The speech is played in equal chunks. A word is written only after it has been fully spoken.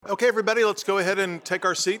Okay, everybody, let's go ahead and take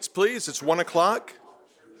our seats, please. It's 1 o'clock.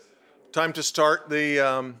 Time to start this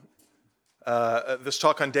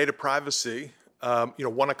talk on data privacy.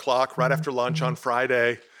 1 o'clock, right after lunch on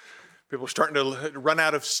Friday. People are starting to run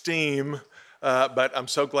out of steam, but I'm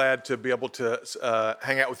so glad to be able to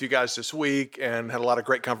hang out with you guys this week and had a lot of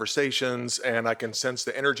great conversations, and I can sense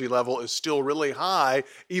the energy level is still really high,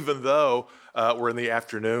 even though we're in the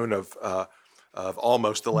afternoon of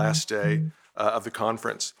almost the last day of the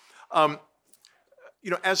conference.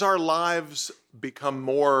 As our lives become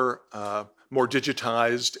more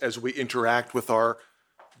digitized, as we interact with our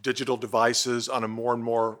digital devices on a more and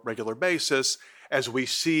more regular basis, as we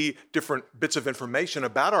see different bits of information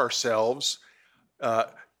about ourselves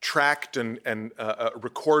tracked and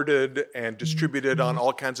recorded and distributed on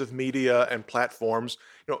all kinds of media and platforms,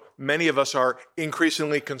 many of us are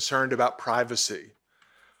increasingly concerned about privacy,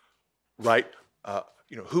 right?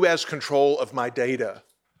 Who has control of my data?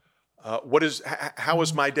 How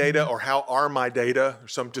is my data, or how are my data?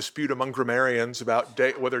 There's some dispute among grammarians about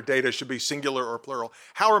whether data should be singular or plural.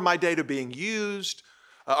 How are my data being used?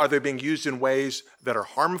 Are they being used in ways that are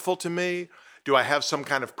harmful to me? Do I have some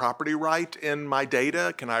kind of property right in my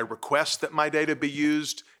data? Can I request that my data be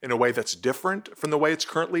used in a way that's different from the way it's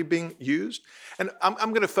currently being used? And I'm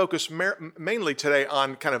going to focus mainly today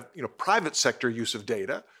on kind of private sector use of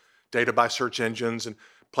data by search engines and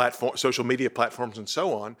social media platforms and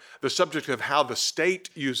so on. The subject of how the state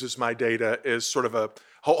uses my data is sort of a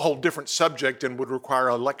whole different subject and would require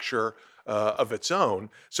a lecture of its own.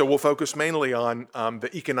 So we'll focus mainly on the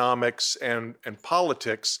economics and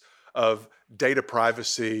politics of data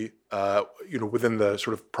privacy, within the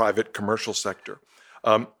sort of private commercial sector.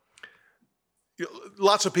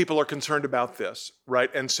 Lots of people are concerned about this, right?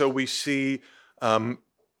 And so we see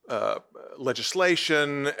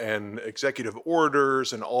legislation and executive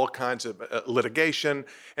orders and all kinds of litigation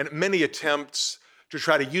and many attempts to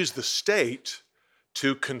try to use the state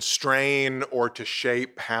to constrain or to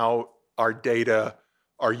shape how our data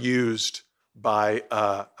are used by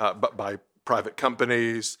private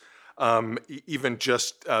companies. Even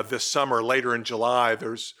just this summer, later in July,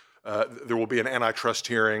 there will be an antitrust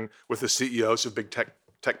hearing with the CEOs of big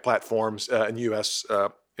tech platforms in U.S.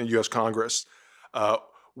 Congress.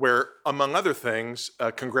 Where, among other things,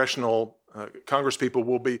 congresspeople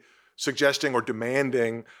will be suggesting or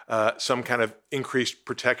demanding some kind of increased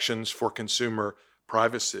protections for consumer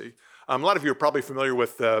privacy. A lot of you are probably familiar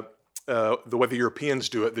with the way the Europeans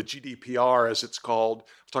do it, the GDPR as it's called.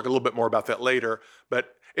 I'll talk a little bit more about that later.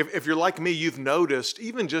 But if you're like me, you've noticed,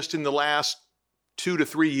 even just in the last 2 to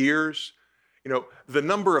 3 years, the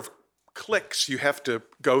number of clicks you have to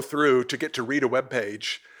go through to get to read a web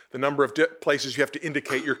page, the number of places you have to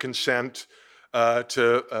indicate your consent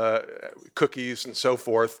to cookies and so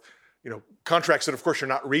forth. Contracts that, of course, you're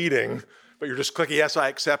not reading, but you're just clicking, yes, I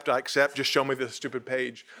accept, just show me the stupid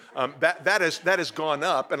page. That has gone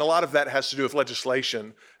up, and a lot of that has to do with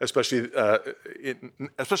legislation, especially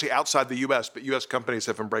outside the U.S., but U.S. companies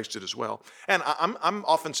have embraced it as well. And I'm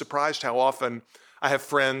often surprised how often I have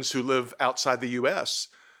friends who live outside the U.S.,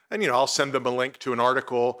 and I'll send them a link to an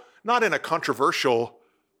article, not in a controversial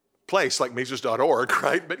place like Mises.org,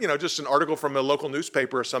 right? But just an article from a local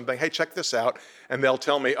newspaper or something. Hey, check this out, and they'll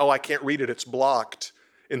tell me, oh, I can't read it. It's blocked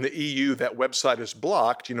in the EU. That website is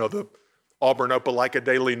blocked. The Auburn Opelika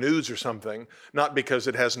Daily News or something. Not because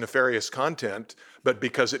it has nefarious content, but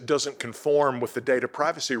because it doesn't conform with the data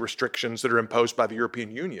privacy restrictions that are imposed by the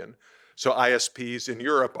European Union. So ISPs in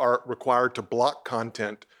Europe are required to block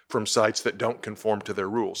content from sites that don't conform to their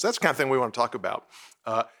rules. That's the kind of thing we want to talk about.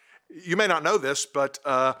 You may not know this, but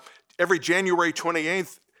every January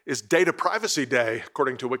 28th is Data Privacy Day,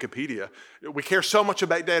 according to Wikipedia. We care so much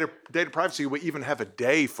about data privacy, we even have a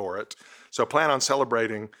day for it. So plan on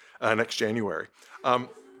celebrating next January.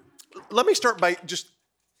 Let me start by just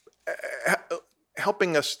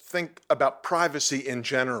helping us think about privacy in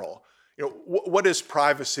general. What is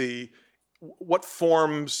privacy? What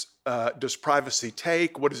forms does privacy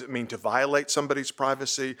take? What does it mean to violate somebody's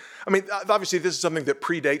privacy? I mean, obviously, this is something that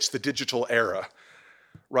predates the digital era,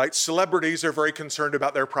 right? Celebrities are very concerned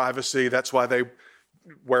about their privacy. That's why they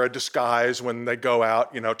wear a disguise when they go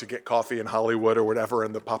out, to get coffee in Hollywood or whatever,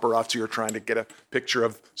 and the paparazzi are trying to get a picture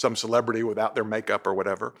of some celebrity without their makeup or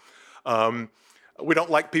whatever. We don't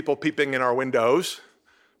like people peeping in our windows,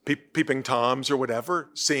 peeping Toms or whatever,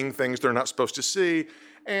 seeing things they're not supposed to see.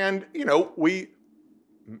 And,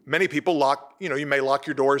 many people you may lock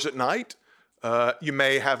your doors at night. You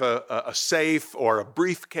may have a safe or a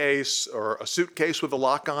briefcase or a suitcase with a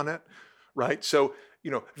lock on it, right? So,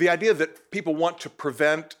 the idea that people want to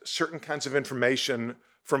prevent certain kinds of information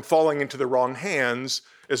from falling into the wrong hands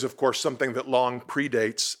is, of course, something that long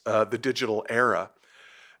predates the digital era.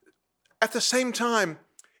 At the same time,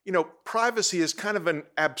 privacy is kind of an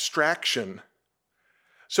abstraction.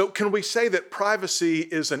 So can we say that privacy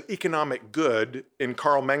is an economic good in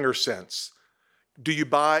Carl Menger's sense?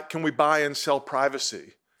 Can we buy and sell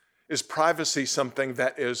privacy? Is privacy something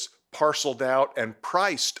that is parceled out and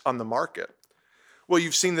priced on the market? Well,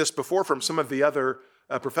 you've seen this before from some of the other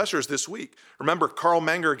professors this week. Remember, Carl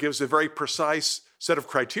Menger gives a very precise set of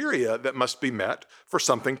criteria that must be met for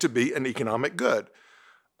something to be an economic good.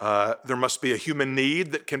 There must be a human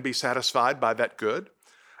need that can be satisfied by that good.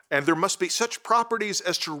 And there must be such properties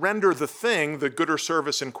as to render the thing, the good or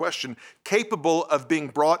service in question, capable of being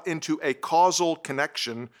brought into a causal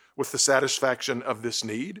connection with the satisfaction of this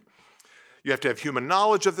need. You have to have human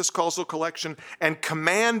knowledge of this causal connection and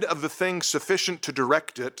command of the thing sufficient to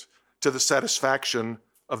direct it to the satisfaction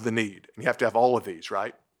of the need. And you have to have all of these,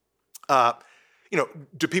 right?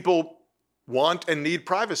 Do people want and need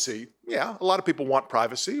privacy? Yeah, a lot of people want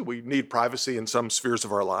privacy. We need privacy in some spheres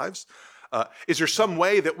of our lives. Is there some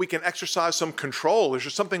way that we can exercise some control? Is there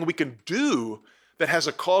something we can do that has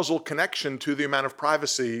a causal connection to the amount of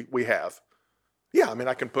privacy we have? Yeah,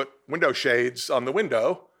 I can put window shades on the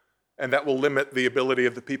window, and that will limit the ability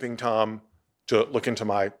of the peeping Tom to look into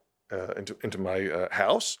my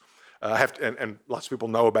house. And lots of people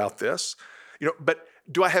know about this. But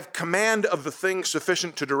do I have command of the thing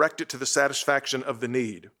sufficient to direct it to the satisfaction of the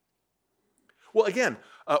need? Well, again,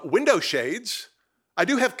 window shades. I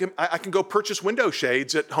can go purchase window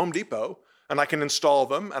shades at Home Depot, and I can install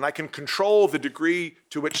them, and I can control the degree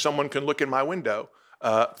to which someone can look in my window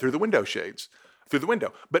through the window shades, through the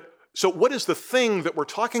window. But so what is the thing that we're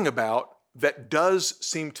talking about that does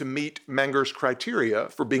seem to meet Menger's criteria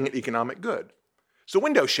for being an economic good? So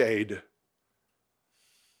window shade.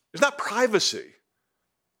 It's not privacy,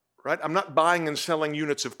 right? I'm not buying and selling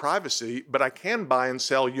units of privacy, but I can buy and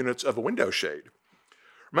sell units of a window shade.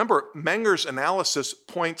 Remember, Menger's analysis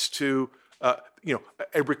points to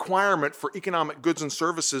a requirement for economic goods and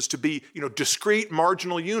services to be discrete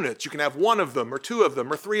marginal units. You can have one of them or two of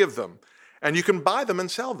them or three of them, and you can buy them and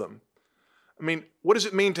sell them. What does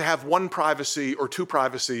it mean to have one privacy or two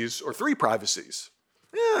privacies or three privacies?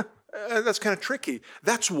 That's kind of tricky.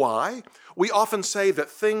 That's why we often say that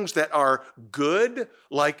things that are good,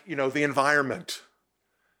 like the environment,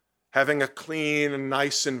 having a clean and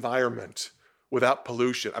nice environment without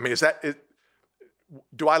pollution.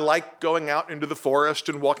 Do I like going out into the forest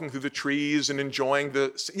and walking through the trees and enjoying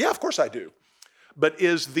yeah, of course I do. But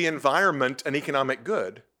is the environment an economic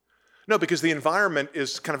good? No, because the environment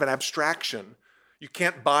is kind of an abstraction. You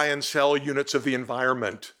can't buy and sell units of the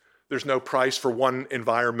environment. There's no price for one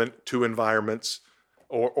environment, two environments,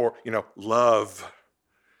 or love.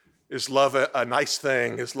 Is love a nice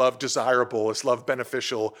thing? Is love desirable? Is love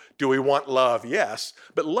beneficial? Do we want love? Yes,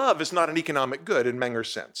 but love is not an economic good in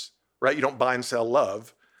Menger's sense, right? You don't buy and sell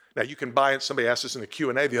love. Now you can buy, somebody asked us in a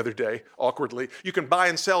Q&A the other day, awkwardly, you can buy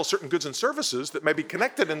and sell certain goods and services that may be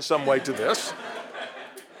connected in some way to this,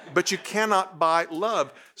 but you cannot buy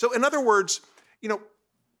love. So in other words,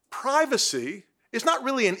 privacy is not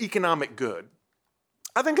really an economic good.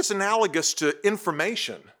 I think it's analogous to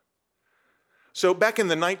information. So back in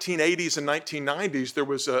the 1980s and 1990s, there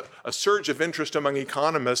was a surge of interest among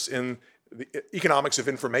economists in the economics of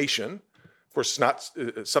information. Of course, it's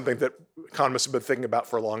not something that economists have been thinking about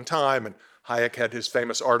for a long time, and Hayek had his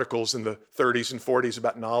famous articles in the 30s and 40s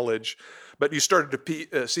about knowledge. But you started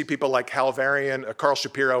to see people like Carl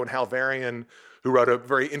Shapiro and Hal Varian, who wrote a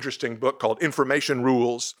very interesting book called Information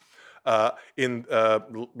Rules in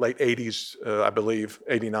late 80s, I believe,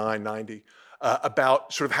 89, 90.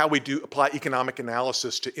 About sort of how we apply economic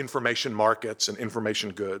analysis to information markets and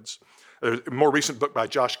information goods. There's a more recent book by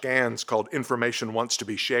Josh Gans called Information Wants to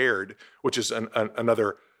be Shared, which is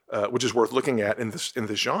another, which is worth looking at in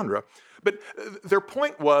this genre. But their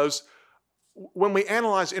point was, when we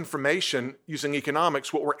analyze information using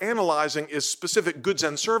economics, what we're analyzing is specific goods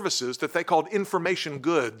and services that they called information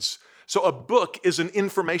goods. So a book is an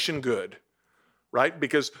information good. Right?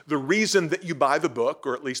 Because the reason that you buy the book,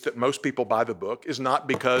 or at least that most people buy the book, is not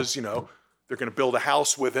because, they're going to build a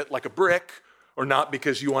house with it like a brick, or not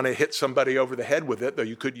because you want to hit somebody over the head with it, though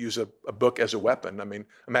you could use a book as a weapon.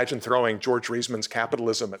 Imagine throwing George Reisman's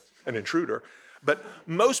Capitalism at an intruder. But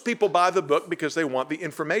most people buy the book because they want the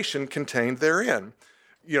information contained therein.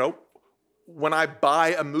 When I buy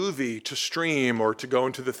a movie to stream or to go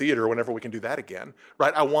into the theater, whenever we can do that again,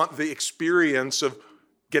 right? I want the experience of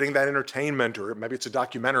getting that entertainment, or maybe it's a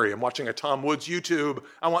documentary. I'm watching a Tom Woods YouTube.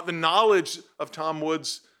 I want the knowledge of Tom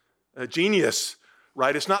Woods' genius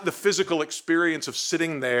right? It's not the physical experience of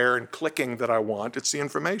sitting there and clicking that I want. It's the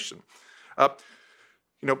information. You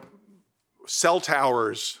know, cell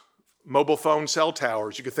towers, mobile phone cell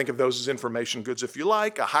towers, you could think of those as information goods if you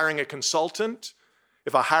like. Hiring a consultant.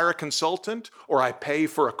 If I hire a consultant or I pay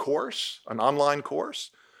for a course, an online course,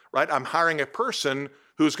 right? I'm hiring a person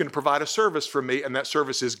who's going to provide a service for me, and that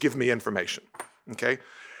service is give me information, okay?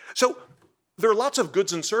 So there are lots of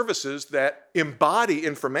goods and services that embody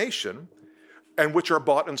information and which are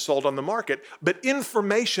bought and sold on the market, but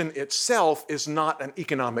information itself is not an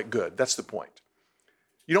economic good. That's the point.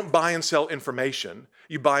 You don't buy and sell information.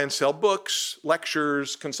 You buy and sell books,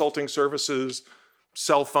 lectures, consulting services,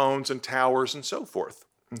 cell phones and towers and so forth,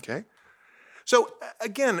 okay? So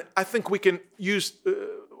again, I think we can use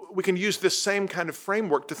this same kind of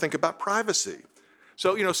framework to think about privacy.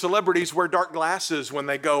 So, you know, celebrities wear dark glasses when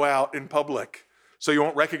they go out in public, so you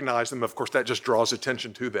won't recognize them. Of course, that just draws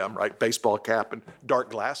attention to them, right? Baseball cap and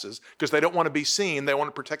dark glasses, because they don't want to be seen. They want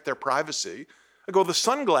to protect their privacy. I go, the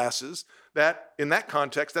sunglasses, that in that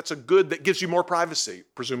context, that's a good that gives you more privacy,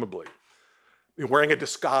 presumably. You're wearing a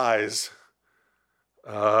disguise,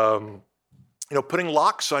 you know, putting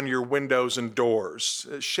locks on your windows and doors,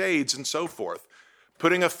 shades and so forth.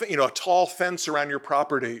 Putting a tall fence around your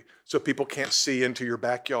property so people can't see into your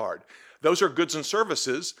backyard. Those are goods and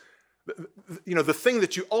services. You know, the thing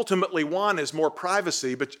that you ultimately want is more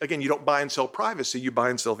privacy, but again, you don't buy and sell privacy, you buy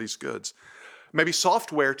and sell these goods. Maybe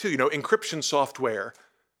software too, you know, encryption software.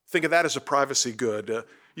 Think of that as a privacy good.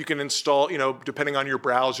 You can install, you know, depending on your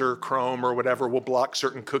browser, Chrome or whatever, will block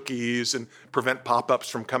certain cookies and prevent pop-ups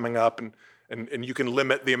from coming up, and you can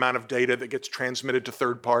limit the amount of data that gets transmitted to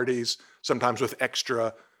third parties, sometimes with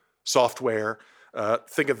extra software.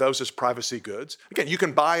 Think of those as privacy goods. Again, you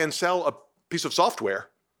can buy and sell a piece of software,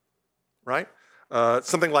 right?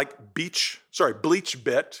 Something like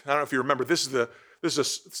BleachBit. I don't know if you remember, this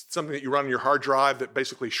is something that you run on your hard drive that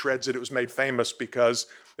basically shreds it. It was made famous because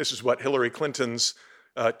this is what Hillary Clinton's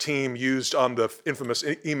team used on the infamous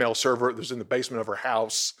email server that was in the basement of her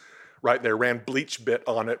house. Right, they ran BleachBit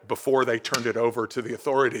on it before they turned it over to the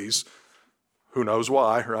authorities. Who knows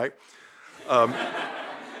why, right?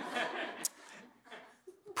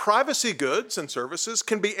 Privacy goods and services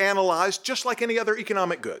can be analyzed just like any other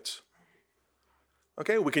economic goods.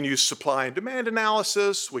 Okay, we can use supply and demand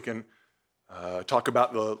analysis. We can talk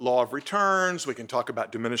about the law of returns. We can talk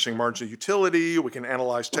about diminishing marginal utility. We can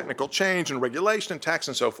analyze technical change and regulation and tax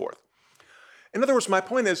and so forth. In other words, my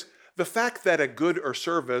point is, the fact that a good or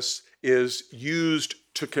service is used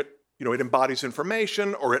to, you know, it embodies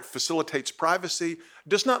information or it facilitates privacy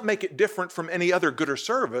does not make it different from any other good or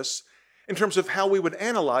service in terms of how we would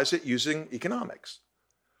analyze it using economics.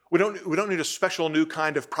 We don't need a special new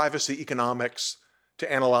kind of privacy economics to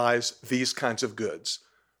analyze these kinds of goods,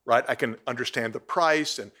 right? I can understand the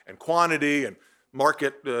price and quantity and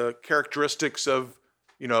market characteristics of,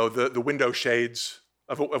 you know, the window shades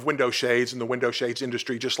of window shades and the window shades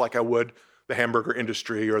industry, just like I would the hamburger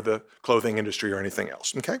industry or the clothing industry or anything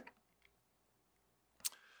else, okay?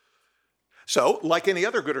 So, like any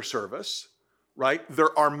other good or service, right,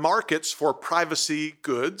 there are markets for privacy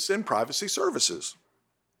goods and privacy services,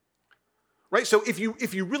 right? So if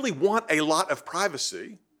you really want a lot of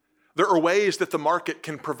privacy, there are ways that the market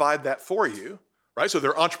can provide that for you, right? So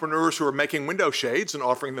there are entrepreneurs who are making window shades and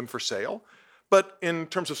offering them for sale, but in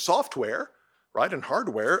terms of software, right, and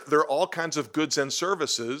hardware, there are all kinds of goods and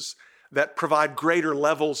services that provide greater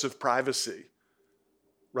levels of privacy,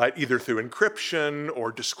 right, either through encryption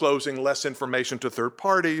or disclosing less information to third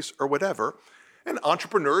parties or whatever. And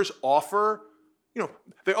entrepreneurs offer, you know,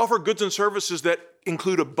 they offer goods and services that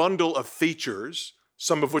include a bundle of features,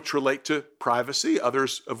 some of which relate to privacy,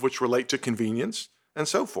 others of which relate to convenience, and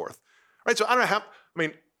so forth. Right, so I don't know how, I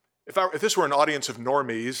mean, if this were an audience of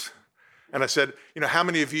normies, and I said, you know, how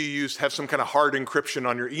many of you have some kind of hard encryption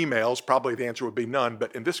on your emails? Probably the answer would be none,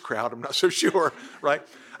 but in this crowd, I'm not so sure, right?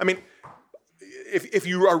 I mean, if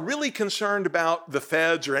you are really concerned about the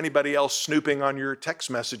feds or anybody else snooping on your text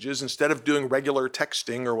messages, instead of doing regular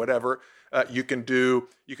texting or whatever, you can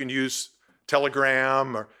use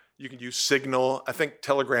Telegram or you can use Signal. I think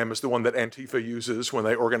Telegram is the one that Antifa uses when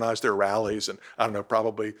they organize their rallies, and I don't know,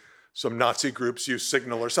 probably some Nazi groups use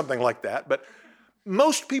Signal or something like that, but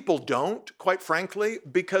most people don't, quite frankly,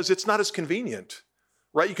 because it's not as convenient,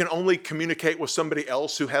 right? You can only communicate with somebody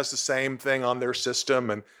else who has the same thing on their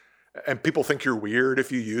system, and people think you're weird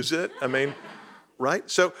if you use it. I mean, right?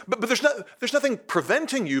 So, but there's nothing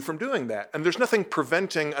preventing you from doing that, and there's nothing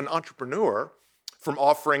preventing an entrepreneur from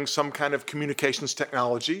offering some kind of communications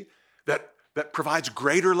technology that provides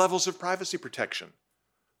greater levels of privacy protection,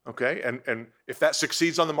 Okay, and if that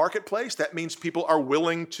succeeds on the marketplace, that means people are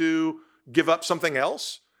willing to give up something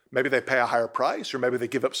else. Maybe they pay a higher price, or maybe they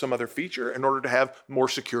give up some other feature in order to have more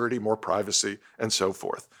security, more privacy, and so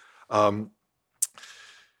forth.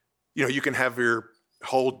 You can have your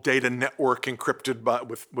whole data network encrypted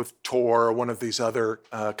with Tor or one of these other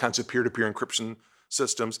kinds of peer-to-peer encryption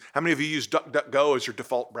systems. How many of you use DuckDuckGo as your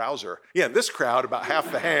default browser? Yeah, in this crowd, about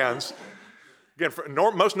half the hands. Again,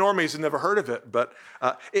 most normies have never heard of it, but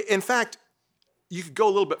in fact, you could go a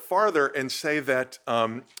little bit farther and say that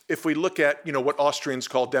if we look at what Austrians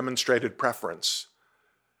call demonstrated preference,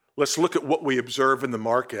 let's look at what we observe in the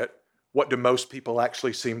market. What do most people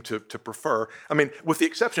actually seem to prefer? I mean, with the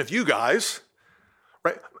exception of you guys,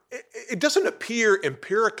 right? It doesn't appear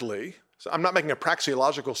empirically. So I'm not making a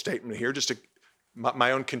praxeological statement here, just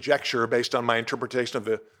my own conjecture based on my interpretation of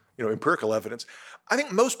the empirical evidence. I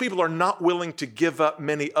think most people are not willing to give up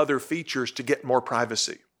many other features to get more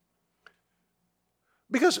privacy.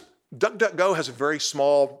 Because DuckDuckGo has a very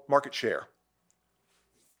small market share.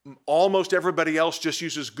 Almost everybody else just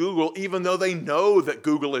uses Google, even though they know that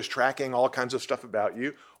Google is tracking all kinds of stuff about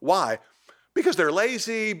you. Why? Because they're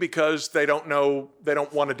lazy, because they don't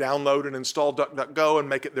want to download and install DuckDuckGo and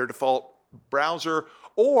make it their default browser,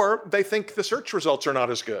 or they think the search results are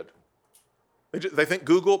not as good. They think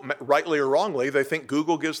Google, rightly or wrongly, they think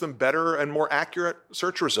Google gives them better and more accurate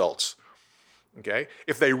search results. Okay?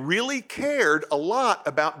 If they really cared a lot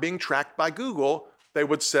about being tracked by Google, they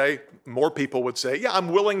would say, more people would say, yeah, I'm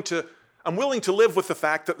willing to live with the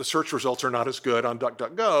fact that the search results are not as good on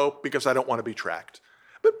DuckDuckGo because I don't want to be tracked.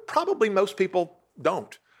 But probably most people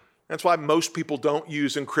don't. That's why most people don't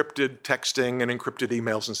use encrypted texting and encrypted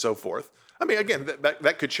emails and so forth. I mean, again,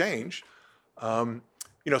 that could change.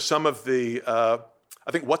 Some of the,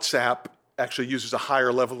 I think WhatsApp actually uses a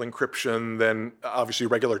higher level encryption than obviously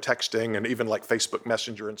regular texting and even like Facebook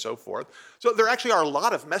Messenger and so forth. So there actually are a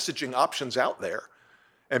lot of messaging options out there,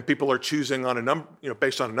 and people are choosing on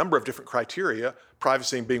based on a number of different criteria,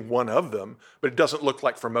 privacy being one of them, but it doesn't look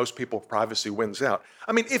like for most people privacy wins out.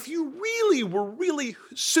 I mean, if you really were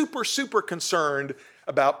super, super concerned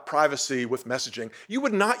about privacy with messaging, you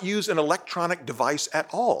would not use an electronic device at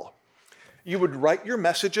all. You would write your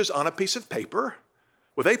messages on a piece of paper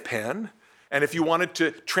with a pen, and if you wanted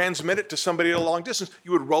to transmit it to somebody at a long distance,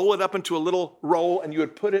 you would roll it up into a little roll and you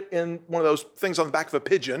would put it in one of those things on the back of a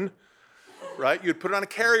pigeon, right? You'd put it on a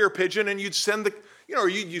carrier pigeon and you'd send or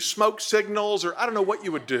you smoke signals, or I don't know what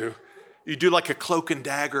you would do. You do like a cloak and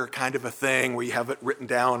dagger kind of a thing where you have it written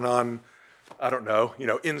down on, I don't know,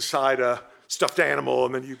 inside a stuffed animal,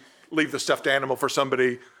 and then you leave the stuffed animal for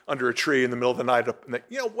somebody under a tree in the middle of the night,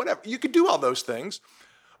 whatever. You could do all those things.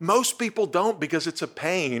 Most people don't because it's a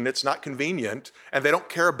pain, it's not convenient, and they don't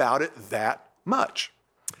care about it that much.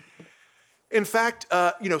 In fact,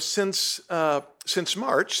 since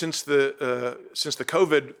March, since the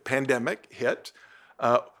COVID pandemic hit,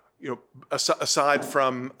 aside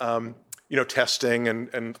from testing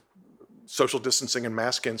and social distancing and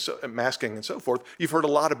masking and so forth, you've heard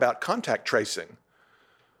a lot about contact tracing.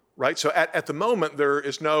 Right? So at the moment, there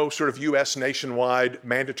is no sort of U.S. nationwide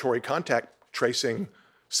mandatory contact tracing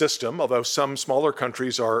system, although some smaller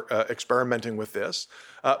countries are experimenting with this.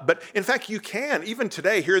 But in fact, you can, even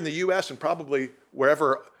today here in the U.S. and probably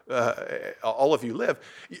wherever all of you live,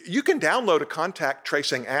 you can download a contact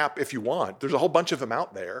tracing app if you want. There's a whole bunch of them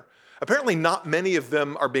out there. Apparently not many of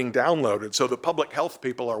them are being downloaded, so the public health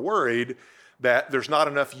people are worried that there's not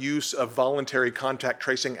enough use of voluntary contact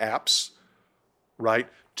tracing apps, right,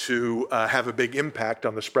 to have a big impact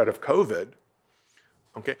on the spread of COVID.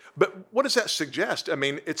 Okay, but what does that suggest? I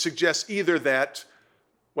mean, it suggests either that,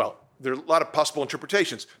 well, there are a lot of possible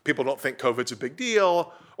interpretations. People don't think COVID's a big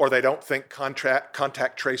deal, or they don't think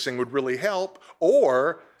contact tracing would really help,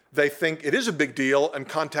 or they think it is a big deal and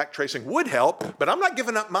contact tracing would help, but I'm not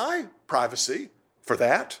giving up my privacy for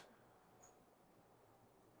that.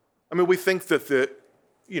 I mean, we think that the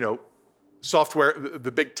software,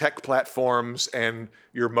 the big tech platforms and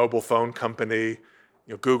your mobile phone company,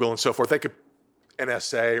 Google and so forth, they could,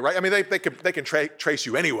 NSA, right? I mean, they can trace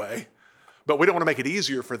you anyway, but we don't want to make it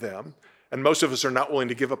easier for them. And most of us are not willing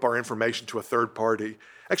to give up our information to a third party.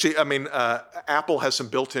 Actually, I mean, Apple has some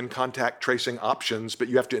built-in contact tracing options, but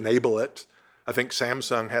you have to enable it. I think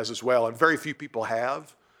Samsung has as well, and very few people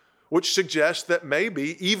have, which suggests that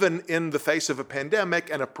maybe even in the face of a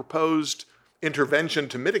pandemic and a proposed intervention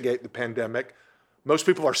to mitigate the pandemic, most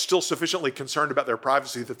people are still sufficiently concerned about their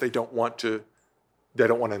privacy that they don't want to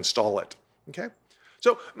install it. Okay?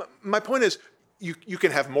 So my point is, you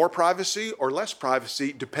can have more privacy or less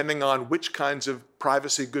privacy depending on which kinds of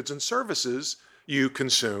privacy goods and services you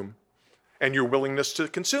consume. And your willingness to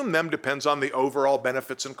consume them depends on the overall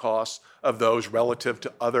benefits and costs of those relative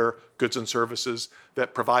to other goods and services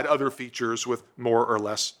that provide other features with more or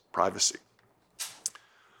less privacy.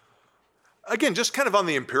 Again, just kind of on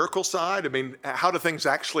the empirical side, I mean, how do things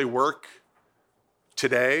actually work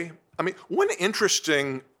today? I mean, one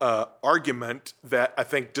interesting argument that I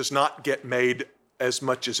think does not get made as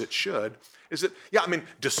much as it should is that, yeah, I mean,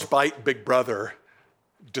 despite Big Brother,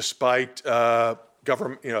 despite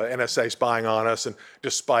government, NSA spying on us, and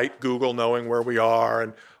despite Google knowing where we are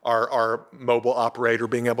and our mobile operator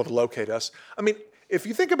being able to locate us, I mean, if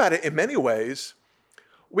you think about it in many ways,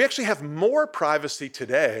 we actually have more privacy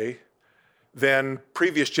today than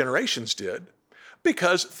previous generations did.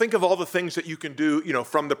 Because think of all the things that you can do,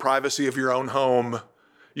 from the privacy of your own home.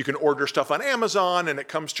 You can order stuff on Amazon and it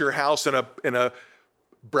comes to your house in a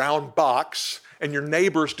brown box, and your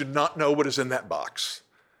neighbors do not know what is in that box.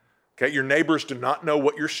 Okay, your neighbors do not know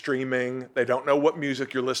what you're streaming. They don't know what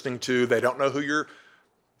music you're listening to. They don't know who you're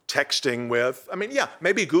texting with. I mean, yeah,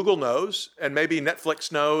 maybe Google knows, and maybe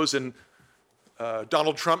Netflix knows, and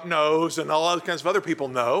Donald Trump knows, and all other kinds of other people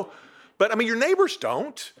know. But I mean, your neighbors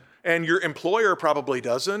don't, and your employer probably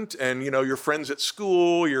doesn't, and your friends at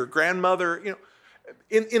school, your grandmother.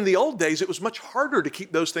 In the old days, it was much harder to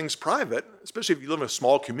keep those things private, especially if you live in a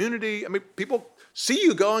small community. I mean, people see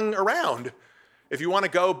you going around. If you want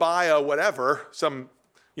to go buy some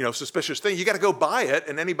suspicious thing, you got to go buy it,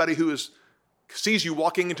 and anybody who sees you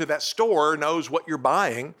walking into that store knows what you're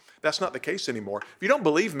buying. That's not the case anymore. If you don't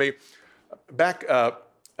believe me, back.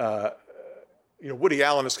 Woody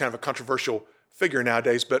Allen is kind of a controversial figure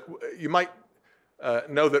nowadays, but you might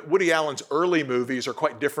know that Woody Allen's early movies are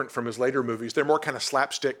quite different from his later movies. They're more kind of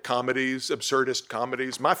slapstick comedies, absurdist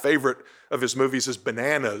comedies. My favorite of his movies is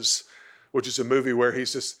Bananas, which is a movie where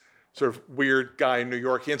he's this sort of weird guy in New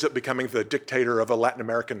York. He ends up becoming the dictator of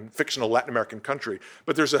a fictional Latin American country.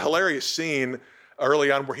 But there's a hilarious scene early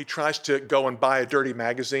on where he tries to go and buy a dirty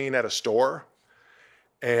magazine at a store,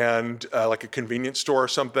 and like a convenience store or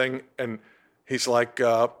something, and he's like,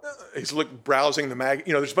 browsing the mag.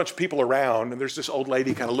 There's a bunch of people around, and there's this old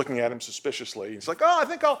lady kind of looking at him suspiciously. He's like, I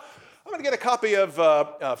think I'm going to get a copy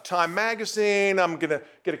of Time Magazine. I'm going to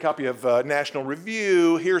get a copy of National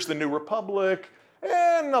Review. Here's the New Republic,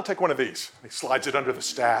 and I'll take one of these. He slides it under the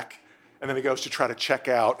stack, and then he goes to try to check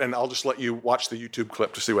out. And I'll just let you watch the YouTube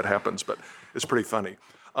clip to see what happens, but it's pretty funny.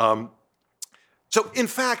 So in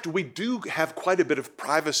fact, we do have quite a bit of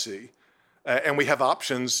privacy. And we have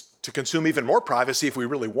options to consume even more privacy if we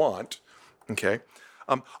really want, okay?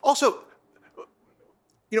 Also,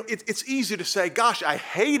 it's easy to say, gosh, I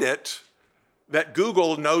hate it that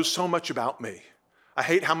Google knows so much about me. I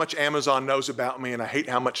hate how much Amazon knows about me, and I hate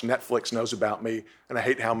how much Netflix knows about me, and I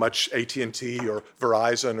hate how much AT&T or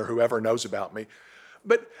Verizon or whoever knows about me.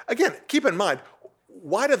 But again, keep in mind,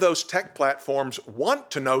 why do those tech platforms want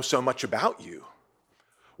to know so much about you?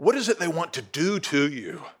 What is it they want to do to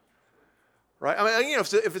you? Right? I mean,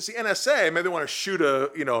 if it's the NSA, maybe they want to shoot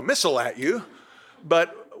a missile at you.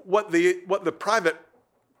 But what the private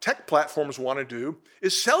tech platforms want to do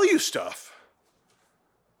is sell you stuff.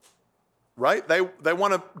 Right? They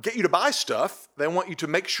want to get you to buy stuff. They want you to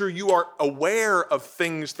make sure you are aware of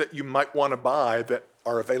things that you might want to buy that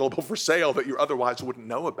are available for sale that you otherwise wouldn't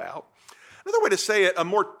know about. Another way to say it, a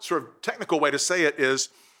more sort of technical way to say it, is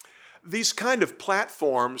these kind of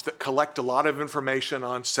platforms that collect a lot of information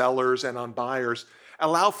on sellers and on buyers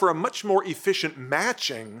allow for a much more efficient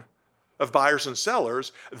matching of buyers and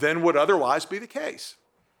sellers than would otherwise be the case.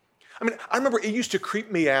 I mean, I remember it used to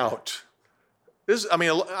creep me out.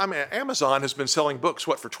 Amazon has been selling books,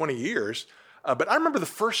 for 20 years? But I remember the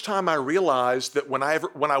first time I realized that when I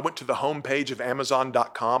went to the homepage of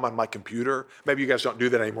Amazon.com on my computer, maybe you guys don't do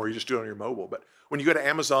that anymore, you just do it on your mobile, but when you go to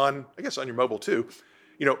Amazon, I guess on your mobile too,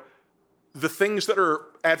 the things that are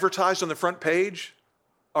advertised on the front page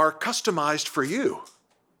are customized for you.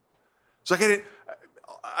 It's like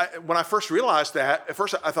when I first realized that, at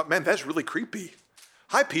first I thought, man, that's really creepy.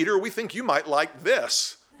 Hi, Peter, we think you might like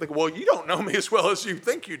this. Like, well, you don't know me as well as you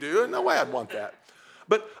think you do, and no way I'd want that.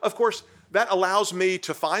 But of course, that allows me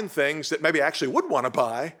to find things that maybe I actually would want to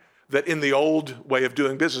buy that in the old way of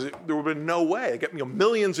doing business, there would have been no way. I get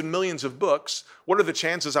millions and millions of books. What are the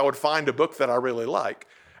chances I would find a book that I really like?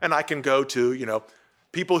 And I can go to,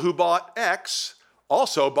 people who bought X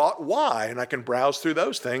also bought Y, and I can browse through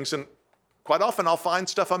those things. And quite often I'll find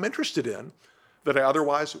stuff I'm interested in that I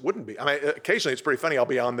otherwise wouldn't be. I mean, occasionally it's pretty funny. I'll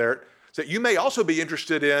be on there. So you may also be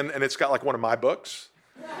interested in, and it's got like one of my books.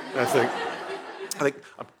 And I think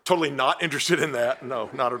I'm totally not interested in that. No,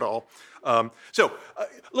 not at all.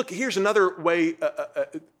 Look, here's another way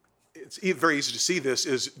very easy to see this,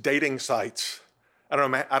 is dating sites. I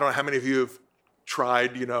don't know how many of you have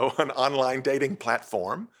tried, an online dating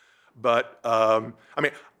platform, but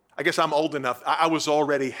I guess I'm old enough. I was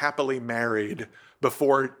already happily married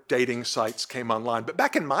before dating sites came online. But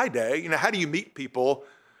back in my day, how do you meet people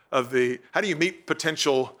how do you meet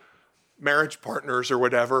potential marriage partners or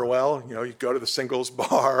whatever? Well, you go to the singles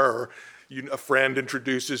bar, or a friend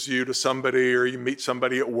introduces you to somebody, or you meet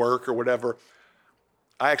somebody at work or whatever.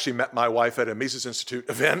 I actually met my wife at a Mises Institute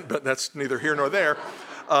event, but that's neither here nor there.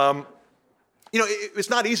 It's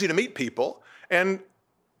not easy to meet people. And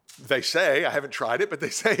they say, I haven't tried it, but they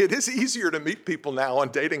say it is easier to meet people now on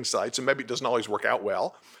dating sites, and maybe it doesn't always work out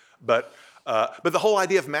well. But the whole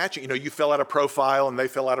idea of matching, you fill out a profile and they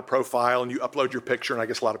fill out a profile and you upload your picture, and I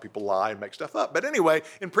guess a lot of people lie and make stuff up. But anyway,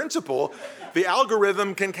 in principle, the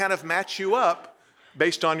algorithm can kind of match you up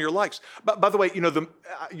based on your likes. But by the way,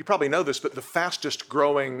 you probably know this, but the fastest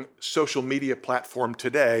growing social media platform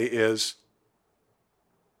today is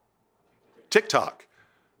TikTok.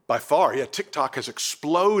 By far, TikTok has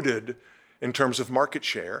exploded in terms of market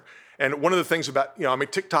share. And one of the things about,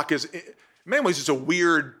 TikTok is, in many ways, it's a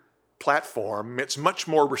weird platform. It's much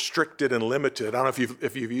more restricted and limited. I don't know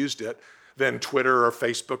if you've used it, than Twitter or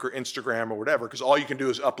Facebook or Instagram or whatever, because all you can do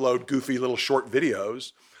is upload goofy little short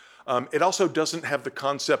videos. It also doesn't have the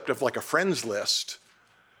concept of like a friends list.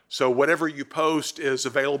 So whatever you post is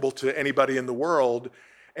available to anybody in the world.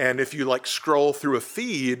 And if you scroll through a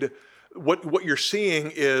feed, what you're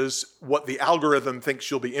seeing is what the algorithm thinks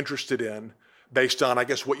you'll be interested in based on, I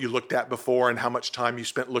guess, what you looked at before and how much time you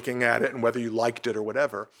spent looking at it and whether you liked it or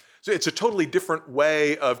whatever. So it's a totally different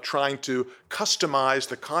way of trying to customize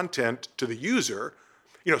the content to the user,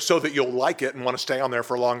 so that you'll like it and want to stay on there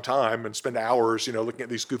for a long time and spend hours, looking at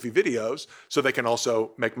these goofy videos, so they can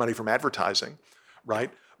also make money from advertising,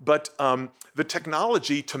 right? But the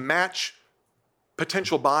technology to match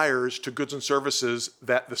potential buyers to goods and services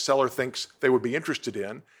that the seller thinks they would be interested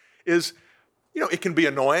in is, it can be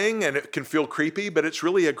annoying and it can feel creepy, but it's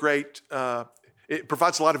really it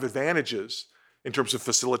provides a lot of advantages in terms of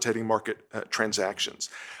facilitating market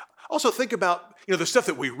transactions. Also think about, the stuff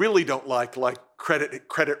that we really don't like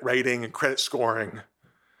credit rating and credit scoring.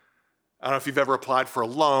 I don't know if you've ever applied for a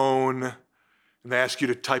loan and they ask you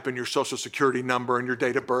to type in your social security number and your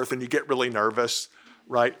date of birth and you get really nervous,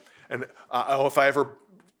 right? And if I ever,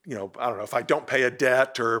 I don't know, if I don't pay a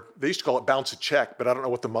debt, or they used to call it bounce a check, but I don't know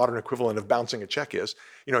what the modern equivalent of bouncing a check is.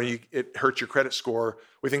 It hurts your credit score.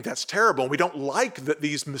 We think that's terrible. And we don't like that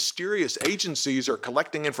these mysterious agencies are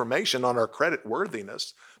collecting information on our credit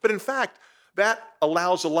worthiness. But in fact, that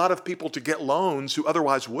allows a lot of people to get loans who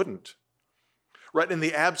otherwise wouldn't. Right? In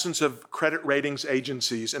the absence of credit ratings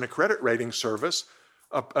agencies and a credit rating service,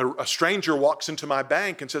 a stranger walks into my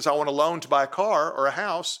bank and says, I want a loan to buy a car or a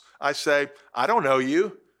house. I say, I don't know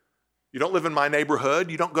you. You don't live in my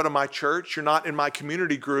neighborhood. You don't go to my church. You're not in my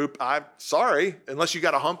community group. I'm sorry, unless you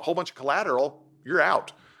got a whole bunch of collateral, you're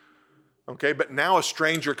out. Okay, but now a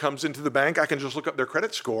stranger comes into the bank. I can just look up their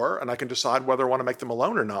credit score and I can decide whether I want to make them a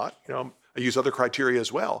loan or not. I use other criteria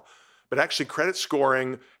as well. But actually, credit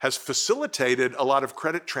scoring has facilitated a lot of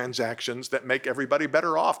credit transactions that make everybody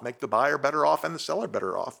better off, make the buyer better off and the seller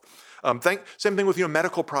better off. Same thing with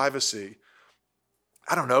medical privacy.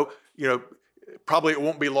 I don't know, probably it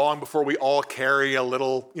won't be long before we all carry a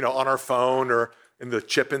little, on our phone or in the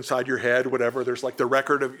chip inside your head, whatever. There's the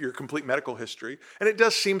record of your complete medical history. And it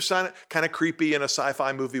does seem kind of creepy in a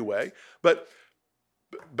sci-fi movie way. But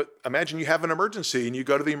imagine you have an emergency and you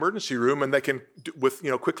go to the emergency room and they can,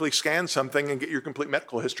 quickly scan something and get your complete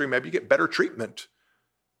medical history. Maybe you get better treatment.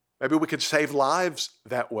 Maybe we could save lives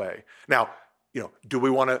that way. Now, do we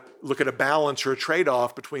want to look at a balance or a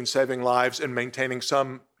trade-off between saving lives and maintaining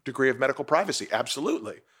some degree of medical privacy?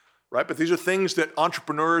 Absolutely, right? But these are things that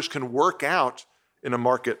entrepreneurs can work out in a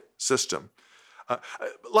market system. A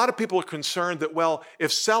lot of people are concerned that,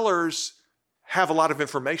 if sellers have a lot of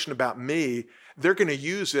information about me, they're going to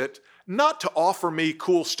use it not to offer me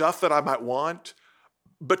cool stuff that I might want,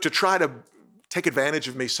 but to try to take advantage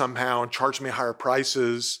of me somehow and charge me higher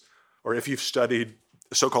prices, or if you've studied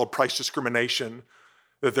so-called price discrimination,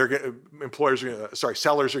 that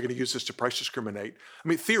sellers are going to use this to price discriminate. I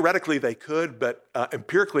mean, theoretically they could, but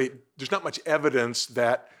empirically there's not much evidence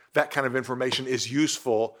that that kind of information is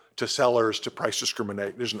useful to sellers to price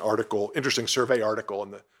discriminate. There's an interesting survey article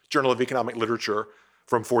in the Journal of Economic Literature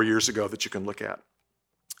from 4 years ago that you can look at.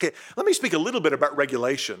 Okay, let me speak a little bit about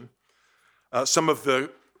regulation. Some of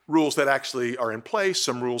the rules that actually are in place,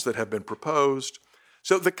 some rules that have been proposed.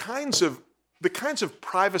 So the kinds of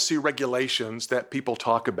privacy regulations that people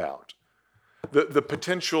talk about, the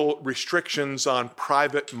potential restrictions on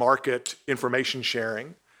private market information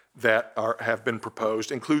sharing that have been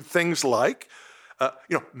proposed include things like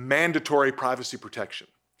mandatory privacy protection.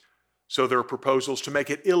 So there are proposals to make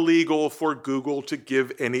it illegal for Google to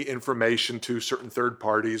give any information to certain third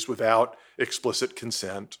parties without explicit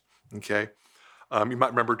consent. Okay, you might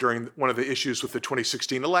remember during one of the issues with the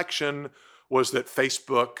 2016 election was that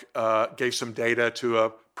Facebook gave some data to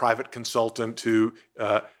a private consultant who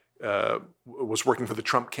was working for the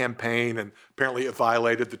Trump campaign, and apparently it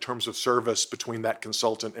violated the terms of service between that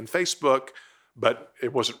consultant and Facebook, but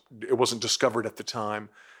it wasn't discovered at the time.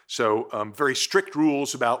 So very strict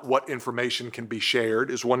rules about what information can be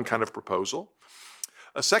shared is one kind of proposal.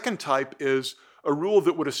 A second type is a rule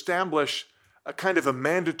that would establish a kind of a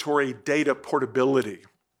mandatory data portability,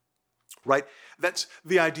 right? That's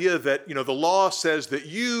the idea that, the law says that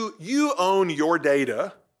you own your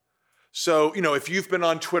data. So, if you've been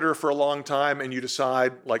on Twitter for a long time and you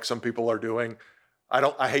decide, like some people are doing,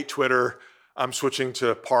 I hate Twitter, I'm switching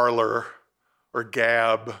to Parler or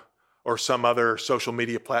Gab or some other social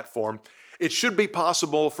media platform, it should be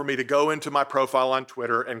possible for me to go into my profile on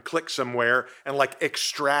Twitter and click somewhere and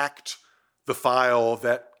extract the file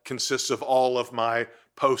that consists of all of my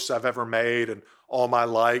posts I've ever made and all my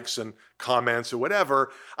likes and comments or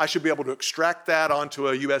whatever. I should be able to extract that onto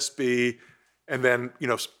a USB and then,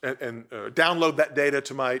 download that data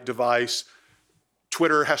to my device.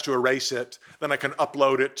 Twitter has to erase it. Then I can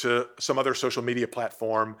upload it to some other social media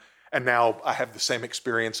platform. And now I have the same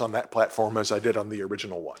experience on that platform as I did on the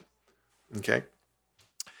original one. Okay.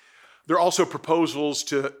 There are also proposals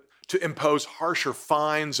to impose harsher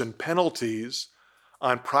fines and penalties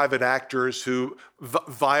on private actors who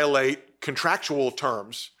violate contractual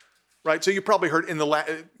terms, right? So you probably heard in the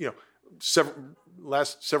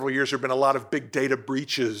last several years there have been a lot of big data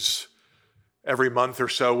breaches. Every month or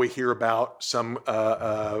so we hear about some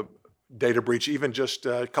data breach. Even just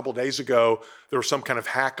a couple days ago, there was some kind of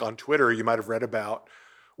hack on Twitter you might have read about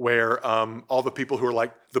where all the people who are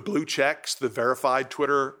like the blue checks, the verified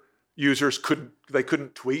Twitter users,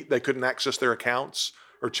 couldn't tweet, they couldn't access their accounts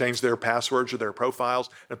or change their passwords or their profiles.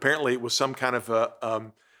 And apparently it was some kind of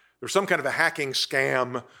a hacking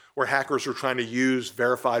scam where hackers were trying to use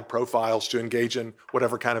verified profiles to engage in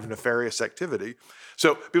whatever kind of nefarious activity.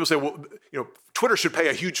 So people say, well, Twitter should pay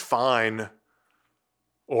a huge fine,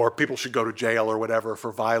 or people should go to jail or whatever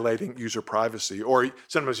for violating user privacy. Or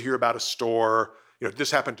sometimes you hear about a store,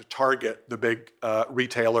 this happened to Target, the big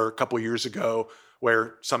retailer a couple years ago,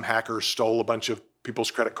 where some hackers stole a bunch of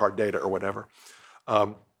people's credit card data or whatever.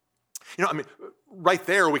 Right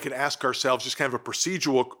there we could ask ourselves just kind of a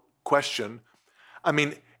procedural question.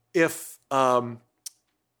 If I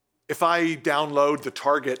download the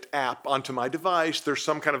Target app onto my device, there's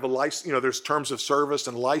some kind of a license, there's terms of service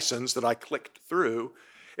and license that I clicked through.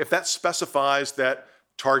 If that specifies that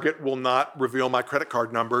Target will not reveal my credit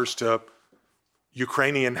card numbers to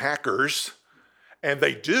Ukrainian hackers, and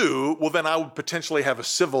they do, well, then I would potentially have a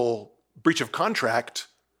civil breach of contract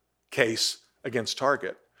case against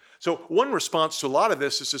Target. So one response to a lot of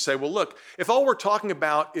this is to say, well, look, if all we're talking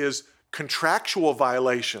about is contractual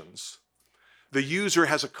violations, the user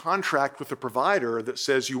has a contract with the provider that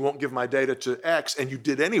says you won't give my data to X and you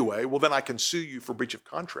did anyway, well, then I can sue you for breach of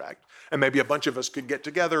contract. And maybe a bunch of us could get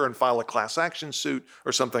together and file a class action suit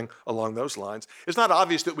or something along those lines. It's not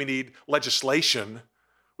obvious that we need legislation.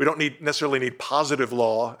 We don't necessarily need positive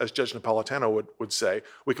law, as Judge Napolitano would say.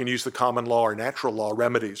 We can use the common law or natural law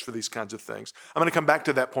remedies for these kinds of things. I'm going to come back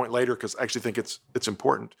to that point later because I actually think it's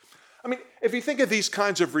important. If you think of these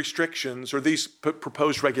kinds of restrictions or these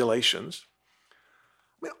proposed regulations,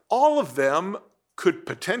 all of them could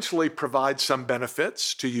potentially provide some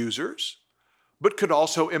benefits to users, but could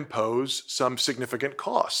also impose some significant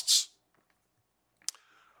costs.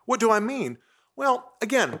 What do I mean? Well,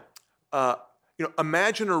 again,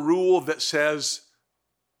 imagine a rule that says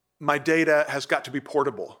my data has got to be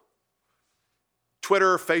portable.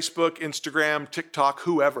 Twitter, Facebook, Instagram, TikTok,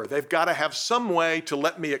 whoever, they've got to have some way to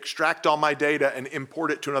let me extract all my data and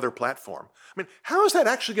import it to another platform. How is that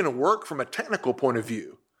actually going to work from a technical point of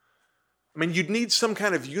view? You'd need some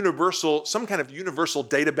kind of universal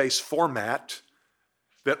database format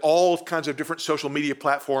that all kinds of different social media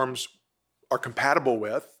platforms are compatible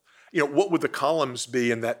with. What would the columns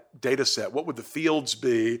be in that data set? What would the fields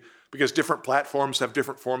be? Because different platforms have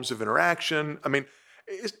different forms of interaction.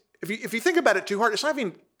 If you think about it too hard, it's not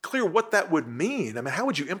even clear what that would mean. How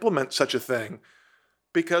would you implement such a thing?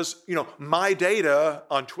 Because, my data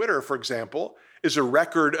on Twitter, for example, is a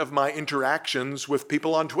record of my interactions with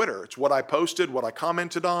people on Twitter. It's what I posted, what I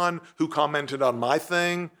commented on, who commented on my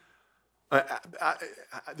thing.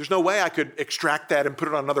 There's no way I could extract that and put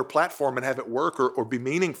it on another platform and have it work or be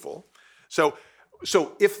meaningful. So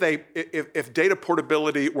if data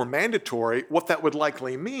portability were mandatory, what that would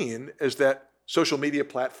likely mean is that social media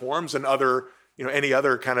platforms and any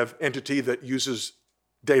other kind of entity that uses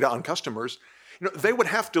data on customers, they would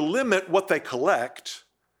have to limit what they collect,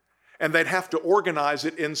 and they'd have to organize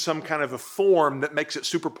it in some kind of a form that makes it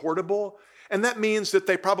super portable. And that means that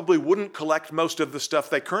they probably wouldn't collect most of the stuff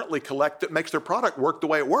they currently collect that makes their product work the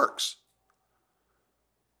way it works.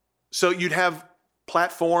 So you'd have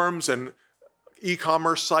platforms and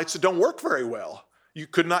e-commerce sites that don't work very well. You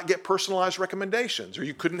could not get personalized recommendations, or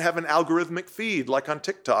you couldn't have an algorithmic feed like on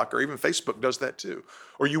TikTok, or even Facebook does that too.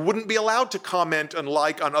 Or you wouldn't be allowed to comment and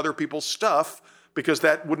like on other people's stuff because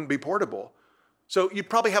that wouldn't be portable. So you'd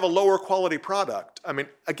probably have a lower quality product. I mean,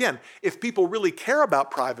 again, if people really care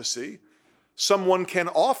about privacy, some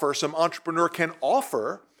entrepreneur can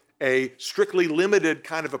offer a strictly limited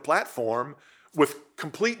kind of a platform with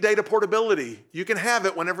complete data portability. You can have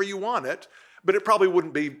it whenever you want it, but it probably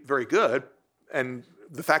wouldn't be very good. And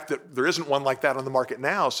the fact that there isn't one like that on the market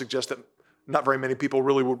now suggests that not very many people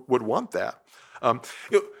really would want that.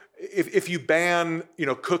 If you ban,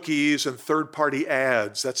 cookies and third-party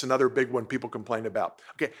ads, that's another big one people complain about.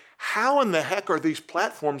 Okay, how in the heck are these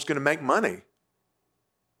platforms going to make money?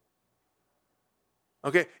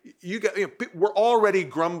 Okay, we're already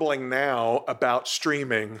grumbling now about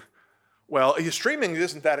streaming. Well, streaming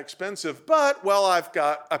isn't that expensive, but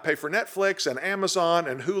I pay for Netflix and Amazon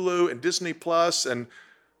and Hulu and Disney Plus and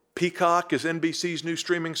Peacock is NBC's new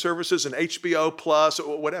streaming services and HBO Plus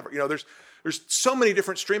or whatever. There's so many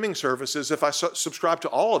different streaming services. If I subscribe to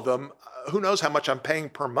all of them, who knows how much I'm paying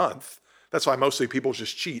per month. That's why mostly people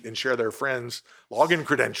just cheat and share their friends' login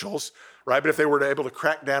credentials, right? But if they were able to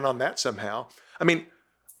crack down on that somehow, imagine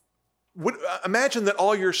that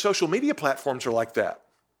all your social media platforms are like that.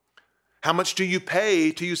 How much do you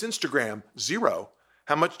pay to use Instagram? $0.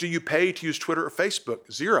 How much do you pay to use Twitter or Facebook?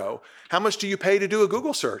 $0. How much do you pay to do a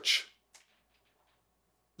Google search?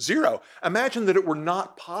 $0. Imagine that it were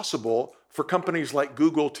not possible for companies like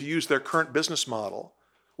Google to use their current business model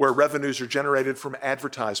where revenues are generated from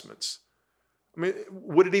advertisements.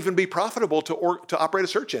 Would it even be profitable to operate a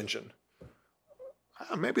search engine?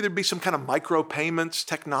 Maybe there'd be some kind of micropayments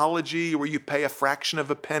technology where you pay a fraction of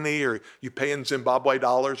a penny or you pay in Zimbabwe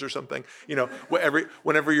dollars or something,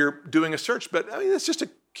 whenever you're doing a search. But it's just a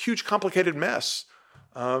huge, complicated mess.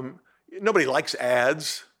 Nobody likes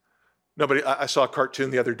ads. I saw a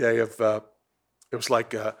cartoon the other day of, it was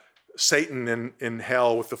like Satan in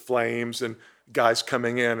hell with the flames and guys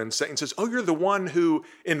coming in, and Satan says, "Oh, you're the one who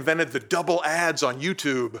invented the double ads on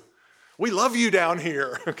YouTube. We love you down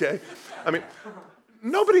here," okay?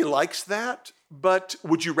 Nobody likes that, but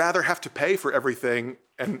would you rather have to pay for everything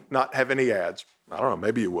and not have any ads? I don't know,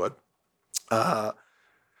 maybe you would. The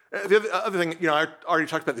other thing, I already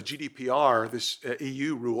talked about the GDPR, this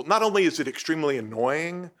EU rule. Not only is it extremely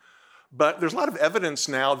annoying, but there's a lot of evidence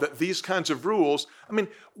now that these kinds of rules,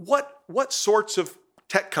 what sorts of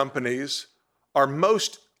tech companies are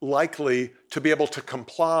most likely to be able to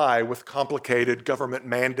comply with complicated government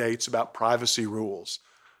mandates about privacy rules?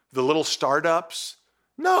 The little startups?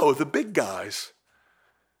 No, the big guys.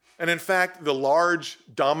 And in fact, the large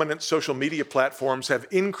dominant social media platforms have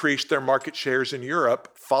increased their market shares in Europe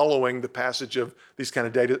following the passage of these kind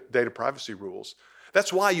of data privacy rules.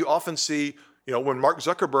 That's why you often see, when Mark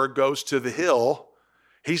Zuckerberg goes to the Hill,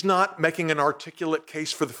 he's not making an articulate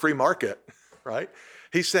case for the free market, right?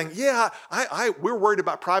 He's saying, we're worried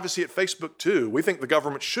about privacy at Facebook too. We think the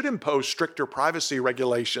government should impose stricter privacy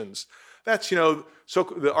regulations. That's,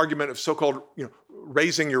 the argument of so-called,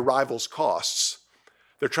 raising your rival's costs.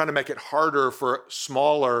 They're trying to make it harder for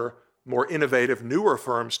smaller, more innovative, newer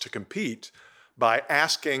firms to compete by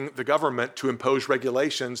asking the government to impose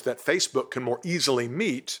regulations that Facebook can more easily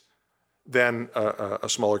meet than a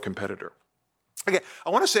smaller competitor. Okay,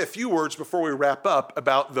 I want to say a few words before we wrap up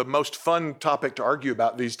about the most fun topic to argue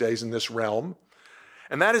about these days in this realm,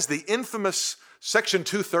 and that is the infamous Section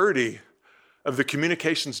 230 of the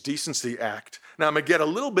Communications Decency Act. Now, I'm going to get a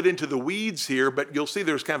little bit into the weeds here, but you'll see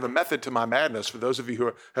there's kind of a method to my madness for those of you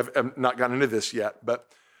who have not gotten into this yet. But,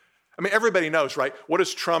 everybody knows, right? What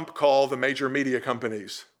does Trump call the major media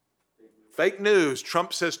companies? Fake news.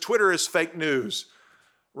 Trump says Twitter is fake news,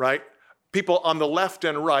 right? People on the left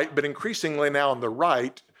and right, but increasingly now on the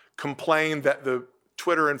right, complain that the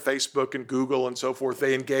Twitter and Facebook and Google and so forth,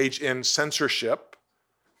 they engage in censorship.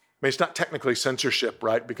 It's not technically censorship,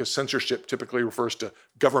 right? Because censorship typically refers to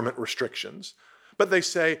government restrictions. But they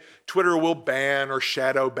say Twitter will ban or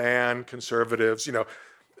shadow ban conservatives.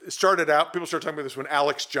 started out, people started talking about this when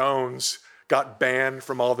Alex Jones got banned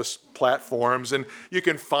from all this platforms, and you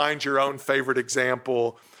can find your own favorite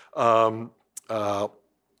example. So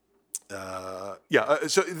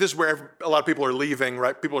this is where a lot of people are leaving,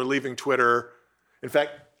 right? People are leaving Twitter. In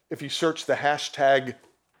fact, if you search the hashtag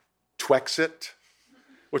Twexit,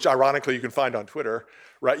 which ironically you can find on Twitter,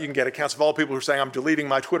 right? You can get accounts of all people who are saying, I'm deleting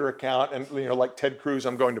my Twitter account, and like Ted Cruz,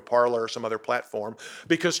 I'm going to Parler or some other platform,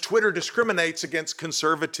 because Twitter discriminates against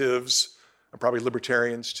conservatives, and probably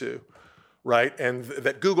libertarians too, right? And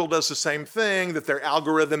that Google does the same thing, that their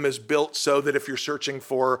algorithm is built so that if you're searching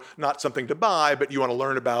for not something to buy, but you want to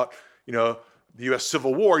learn about, the U.S.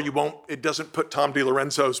 Civil War, it doesn't put Tom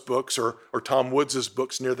DiLorenzo's books or Tom Woods'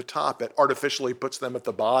 books near the top. It artificially puts them at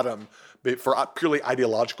the bottom for purely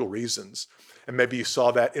ideological reasons. And maybe you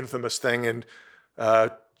saw that infamous thing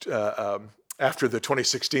after the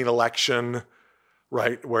 2016 election,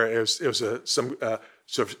 right, where it was some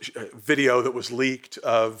sort of video that was leaked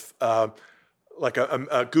of like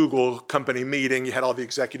a Google company meeting. You had all the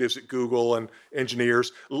executives at Google and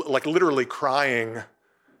engineers like literally crying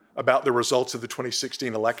about the results of the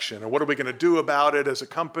 2016 election, and what are we going to do about it as a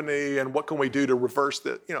company, and what can we do to reverse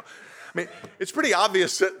that? It's pretty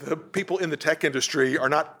obvious that the people in the tech industry are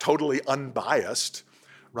not totally unbiased,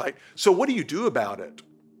 right? So what do you do about it?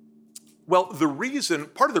 Well,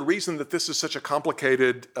 part of the reason that this is such a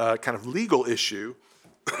complicated kind of legal issue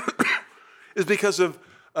is because of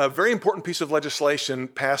a very important piece of legislation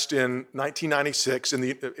passed in 1996 in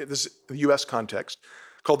the U.S. context,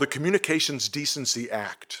 called the Communications Decency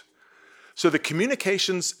Act. So the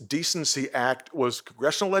Communications Decency Act was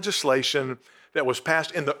congressional legislation that was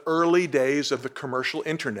passed in the early days of the commercial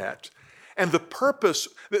internet. And the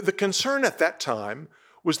concern at that time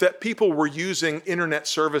was that people were using internet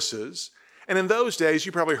services. And in those days,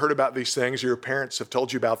 you probably heard about these things, your parents have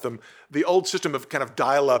told you about them, the old system of kind of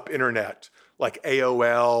dial-up internet, like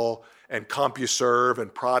AOL and CompuServe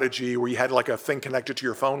and Prodigy, where you had like a thing connected to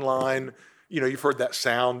your phone line. You've heard that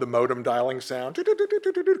sound, the modem dialing sound,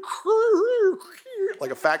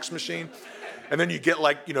 like a fax machine. And then you get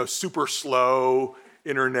super slow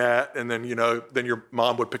internet, and then, then your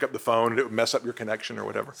mom would pick up the phone and it would mess up your connection or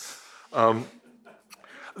whatever.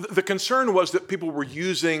 The concern was that people were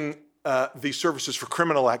using these services for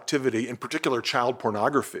criminal activity, in particular child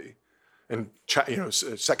pornography and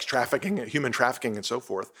sex trafficking, human trafficking, and so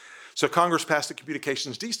forth. So Congress passed the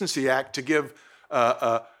Communications Decency Act to give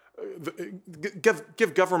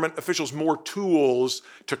government officials more tools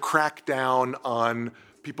to crack down on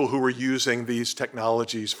people who were using these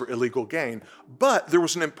technologies for illegal gain. But there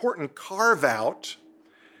was an important carve-out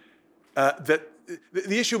that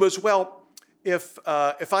the issue was, well, if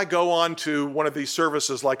I go on to one of these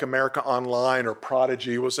services like America Online or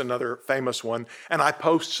Prodigy was another famous one, and I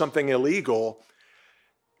post something illegal,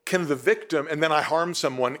 can the victim, and then I harm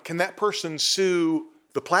someone, can that person sue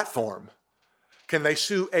the platform? Can they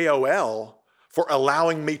sue AOL for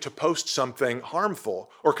allowing me to post something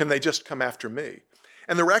harmful, or can they just come after me?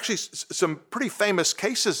 And there were actually some pretty famous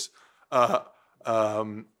cases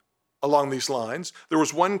along these lines. There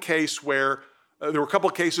was one case where, there were a couple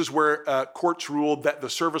of cases where courts ruled that the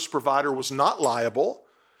service provider was not liable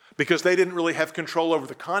because they didn't really have control over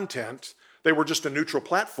the content. They were just a neutral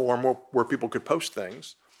platform where people could post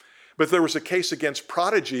things. But there was a case against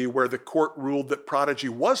Prodigy where the court ruled that Prodigy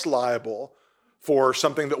was liable for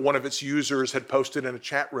something that one of its users had posted in a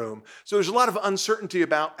chat room. So there's a lot of uncertainty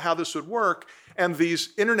about how this would work, and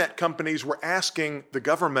these internet companies were asking the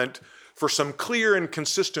government for some clear and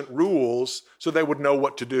consistent rules so they would know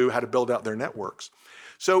what to do, how to build out their networks.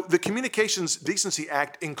 So the Communications Decency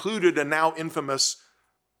Act included a now infamous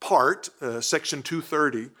part, Section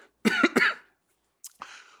 230,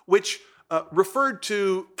 which referred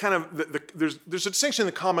to kind of, there's a distinction in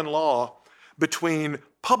the common law between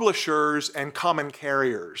publishers and common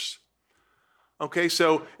carriers. Okay,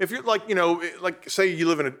 so if you're like say you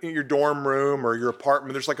live in your dorm room or your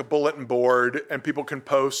apartment, there's like a bulletin board and people can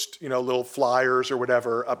post, little flyers or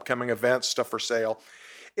whatever, upcoming events, stuff for sale.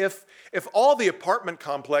 If all the apartment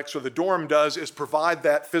complex or the dorm does is provide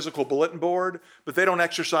that physical bulletin board, but they don't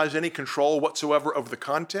exercise any control whatsoever over the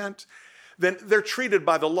content, then they're treated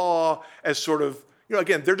by the law as sort of,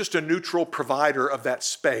 again, they're just a neutral provider of that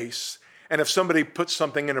space. And if somebody puts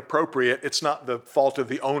something inappropriate, it's not the fault of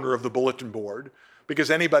the owner of the bulletin board, because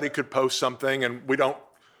anybody could post something, and we don't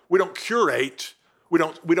curate, we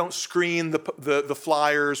don't screen the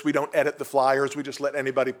flyers, we don't edit the flyers, we just let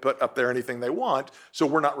anybody put up there anything they want, so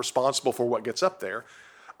we're not responsible for what gets up there.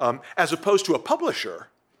 As opposed to a publisher,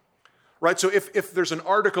 right? So if there's an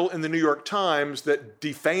article in the New York Times that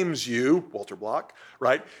defames you, Walter Block,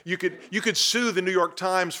 right? You could sue the New York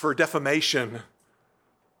Times for defamation,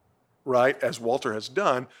 right, as Walter has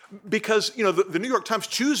done, because the New York Times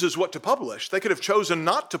chooses what to publish. They could have chosen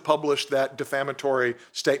not to publish that defamatory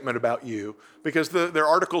statement about you because their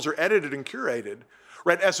articles are edited and curated,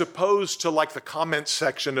 right, as opposed to like the comments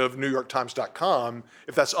section of NewYorkTimes.com.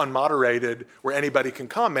 If that's unmoderated, where anybody can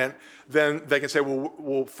comment, then they can say,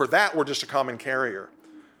 well, for that, we're just a common carrier.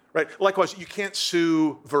 Right. Likewise, you can't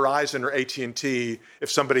sue Verizon or AT&T if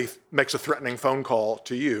somebody makes a threatening phone call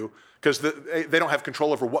to you, because they don't have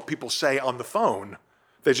control over what people say on the phone.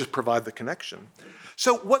 They just provide the connection.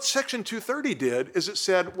 So what Section 230 did is it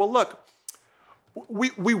said, well, look,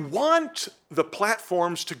 we want the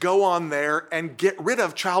platforms to go on there and get rid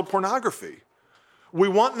of child pornography. We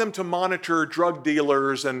want them to monitor drug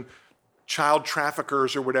dealers and child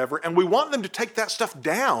traffickers or whatever, and we want them to take that stuff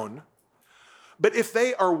down. But if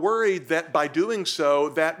they are worried that by doing so,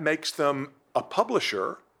 that makes them a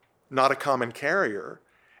publisher, not a common carrier,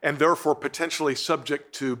 and therefore potentially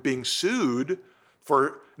subject to being sued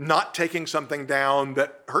for not taking something down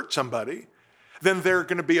that hurt somebody, then they're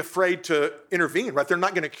going to be afraid to intervene, right? They're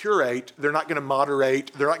not going to curate, they're not going to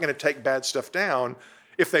moderate, they're not going to take bad stuff down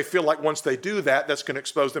if they feel like once they do that, that's going to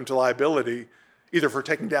expose them to liability, either for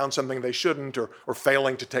taking down something they shouldn't or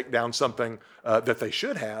failing to take down something that they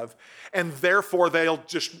should have. And therefore, they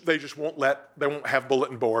won't have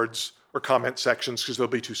bulletin boards or comment sections because they'll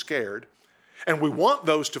be too scared. And we want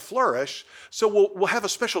those to flourish, so we'll have a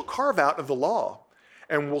special carve-out of the law.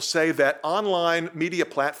 And we'll say that online media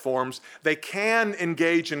platforms, they can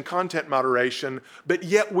engage in content moderation, but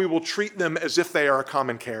yet we will treat them as if they are a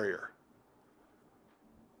common carrier.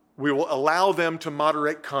 We will allow them to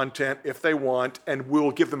moderate content if they want, and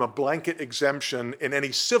we'll give them a blanket exemption in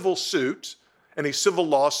any civil suit, any civil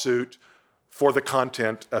lawsuit for the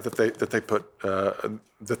content that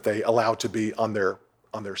they allow to be on their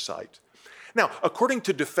site. Now, according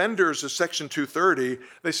to defenders of Section 230,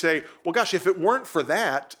 they say, well, gosh, if it weren't for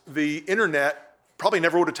that, the internet probably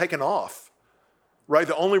never would have taken off, right?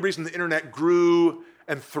 The only reason the internet grew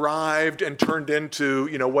and thrived and turned into,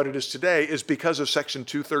 what it is today is because of Section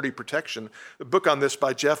 230 protection. A book on this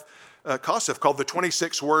by Jeff Kosseff called The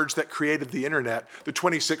 26 Words That Created the Internet. The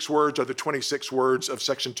 26 words are the 26 words of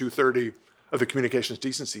Section 230 of the Communications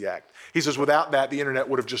Decency Act. He says, without that, the internet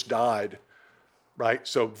would have just died. Right?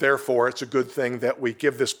 So therefore, it's a good thing that we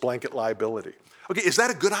give this blanket liability. Okay, is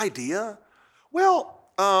that a good idea? Well,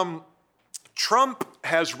 Trump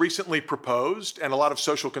has recently proposed, and a lot of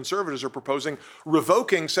social conservatives are proposing,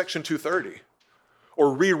 revoking Section 230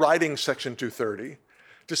 or rewriting Section 230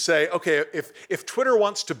 to say, okay, if Twitter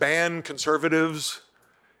wants to ban conservatives,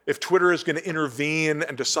 if Twitter is going to intervene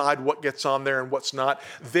and decide what gets on there and what's not,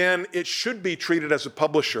 then it should be treated as a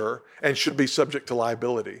publisher and should be subject to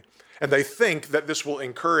liability. And they think that this will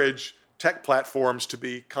encourage tech platforms to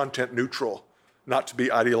be content neutral, not to be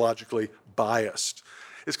ideologically biased.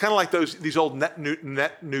 It's kind of like these old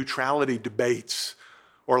net neutrality debates,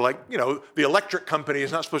 or like, the electric company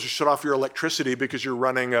is not supposed to shut off your electricity because you're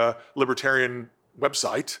running a libertarian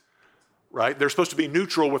website, right? They're supposed to be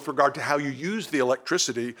neutral with regard to how you use the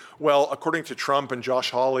electricity. Well, according to Trump and Josh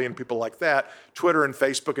Hawley and people like that, Twitter and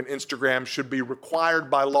Facebook and Instagram should be required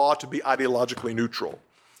by law to be ideologically neutral.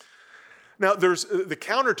 Now, there's the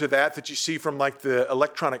counter to that you see from like the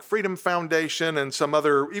Electronic Freedom Foundation and some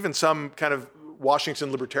other, even some kind of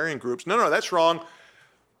Washington libertarian groups. No, that's wrong.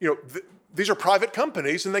 These are private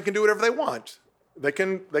companies and they can do whatever they want. They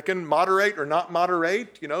can moderate or not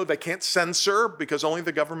moderate. They can't censor because only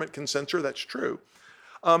the government can censor. That's true.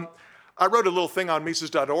 I wrote a little thing on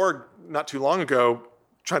Mises.org not too long ago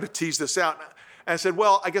trying to tease this out. And I said,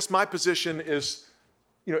 well, I guess my position is,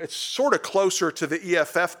 it's sort of closer to the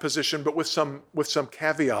EFF position, but with some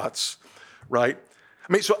caveats, right?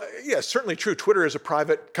 I mean, so yeah, it's certainly true. Twitter is a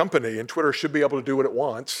private company, and Twitter should be able to do what it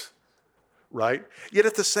wants, right? Yet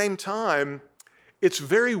at the same time, it's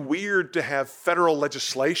very weird to have federal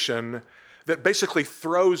legislation that basically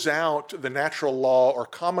throws out the natural law or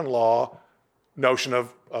common law notion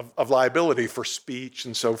of liability for speech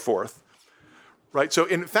and so forth. Right, so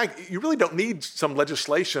in fact, you really don't need some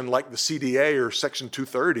legislation like the CDA or Section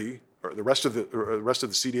 230 or the rest of the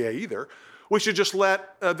CDA either. We should just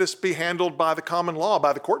let this be handled by the common law,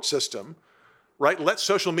 by the court system, right? Let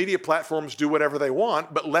social media platforms do whatever they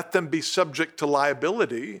want, but let them be subject to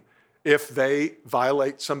liability if they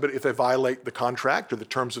violate the contract or the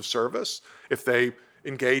terms of service, if they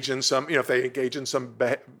engage in some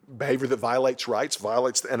behavior that violates rights,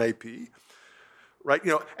 violates the NAP, right?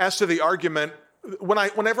 As to the argument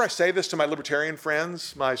Whenever I say this to my libertarian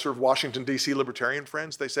friends, my sort of Washington, D.C. libertarian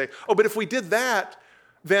friends, they say, oh, but if we did that,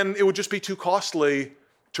 then it would just be too costly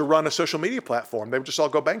to run a social media platform. They would just all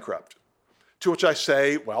go bankrupt. To which I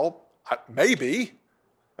say, well, maybe.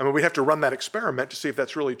 I mean, we'd have to run that experiment to see if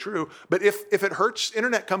that's really true. But if it hurts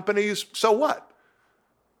internet companies, so what?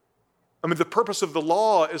 I mean, the purpose of the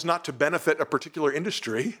law is not to benefit a particular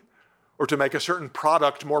industry or to make a certain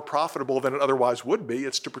product more profitable than it otherwise would be.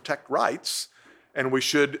 It's to protect rights. And we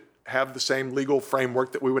should have the same legal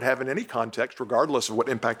framework that we would have in any context, regardless of what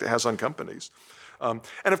impact it has on companies. And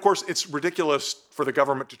of course, it's ridiculous for the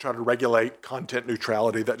government to try to regulate content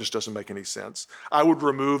neutrality. That just doesn't make any sense. I would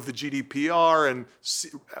remove the GDPR and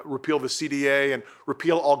repeal the CDA and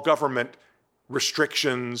repeal all government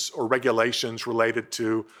restrictions or regulations related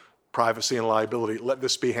to privacy and liability. Let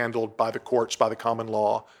this be handled by the courts, by the common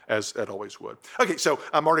law, as it always would. Okay, so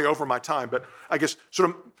I'm already over my time, but I guess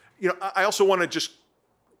sort of, I also want to just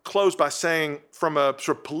close by saying, from a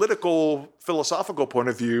sort of political, philosophical point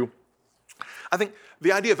of view, I think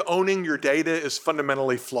the idea of owning your data is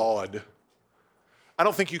fundamentally flawed. I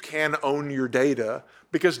don't think you can own your data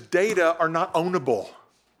because data are not ownable.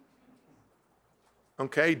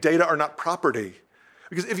 Okay, data are not property.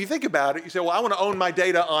 Because if you think about it, you say, well, I want to own my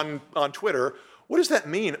data on Twitter. What does that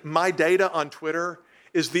mean? My data on Twitter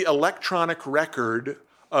is the electronic record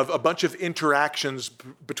of a bunch of interactions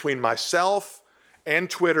between myself and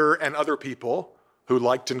Twitter and other people who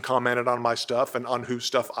liked and commented on my stuff and on whose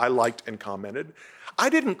stuff I liked and commented. I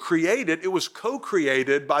didn't create it. It was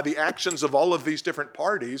co-created by the actions of all of these different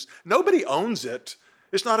parties. Nobody owns it.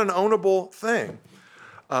 It's not an ownable thing.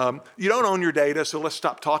 You don't own your data, so let's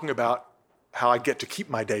stop talking about how I get to keep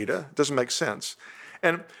my data. It doesn't make sense.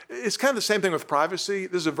 And it's kind of the same thing with privacy.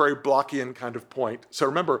 This is a very Blockian kind of point. So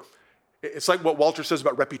remember, it's like what Walter says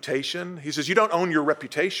about reputation. He says, you don't own your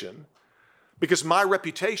reputation because my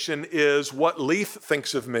reputation is what Leith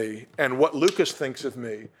thinks of me and what Lucas thinks of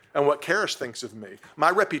me and what Karis thinks of me.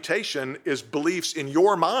 My reputation is beliefs in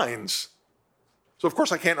your minds. So of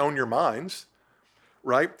course I can't own your minds.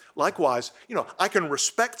 Right? Likewise, I can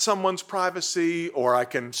respect someone's privacy or I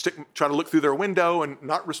can try to look through their window and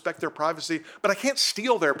not respect their privacy, but I can't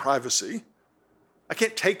steal their privacy. I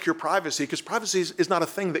can't take your privacy because privacy is not a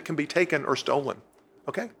thing that can be taken or stolen.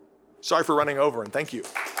 Okay? Sorry for running over and thank you.